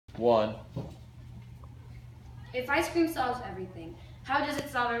1. If ice cream solves everything, how does it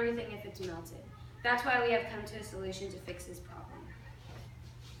solve everything if it's melted? That's why we have come to a solution to fix this problem.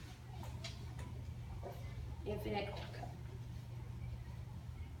 Infinite cold cup.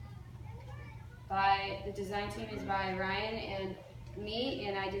 The design team is by Ryan and me,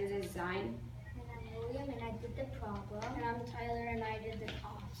 and I did the design. And I'm William, and I did the problem. And I'm Tyler, and I did the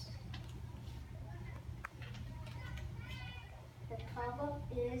cost. The problem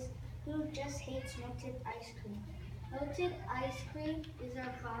is, who just hates melted ice cream? Melted ice cream is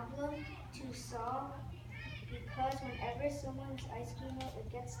our problem to solve because whenever someone's ice cream melts, it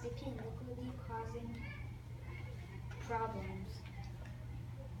gets sticky and liquidy, causing problems.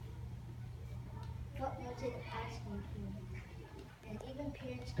 What melted ice cream is? And even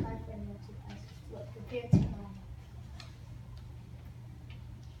parents cry for melted ice cream. Look, the parents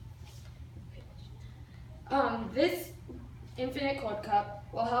cry. This infinite cold cup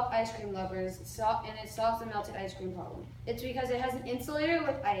will help ice cream lovers and it solves the melted ice cream problem. It's because it has an insulator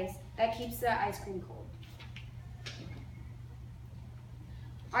with ice that keeps the ice cream cold.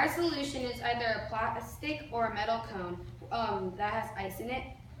 Our solution is either a plastic or a metal cone that has ice in it.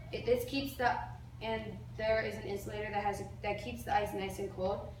 And there is an insulator that keeps the ice nice and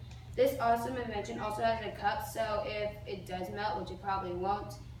cold. This awesome invention also has a cup, so if it does melt, which it probably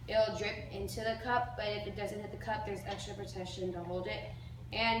won't, it'll drip into the cup, but if it doesn't hit the cup, there's extra protection to hold it.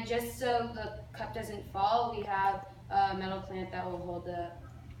 And just so the cup doesn't fall, we have a metal clamp that will hold the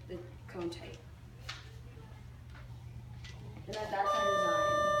cone tight. And that's our design,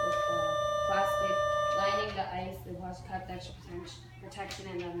 with the plastic lining the ice, the plastic cup, the extra protection,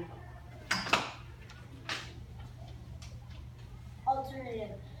 and the metal.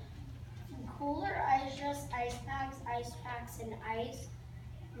 Alternative. Cooler ice packs, and ice.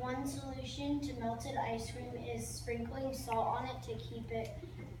 One solution to melted ice cream is sprinkling salt on it to keep it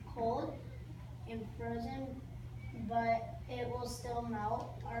cold and frozen, but it will still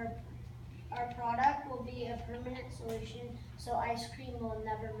melt. Our product will be a permanent solution, so ice cream will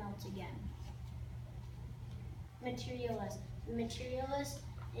never melt again. Materialist. The materialist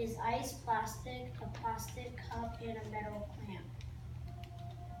is ice, plastic, a plastic cup, and a metal clamp.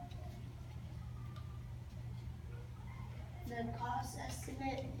 The cost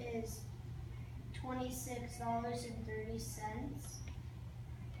estimate is $26.30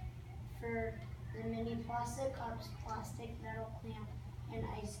 for the mini plastic cups, plastic metal clamp, and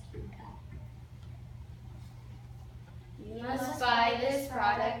ice cube cup. You must buy this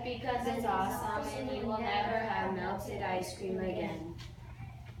product because it's awesome and you will never have melted ice cream again.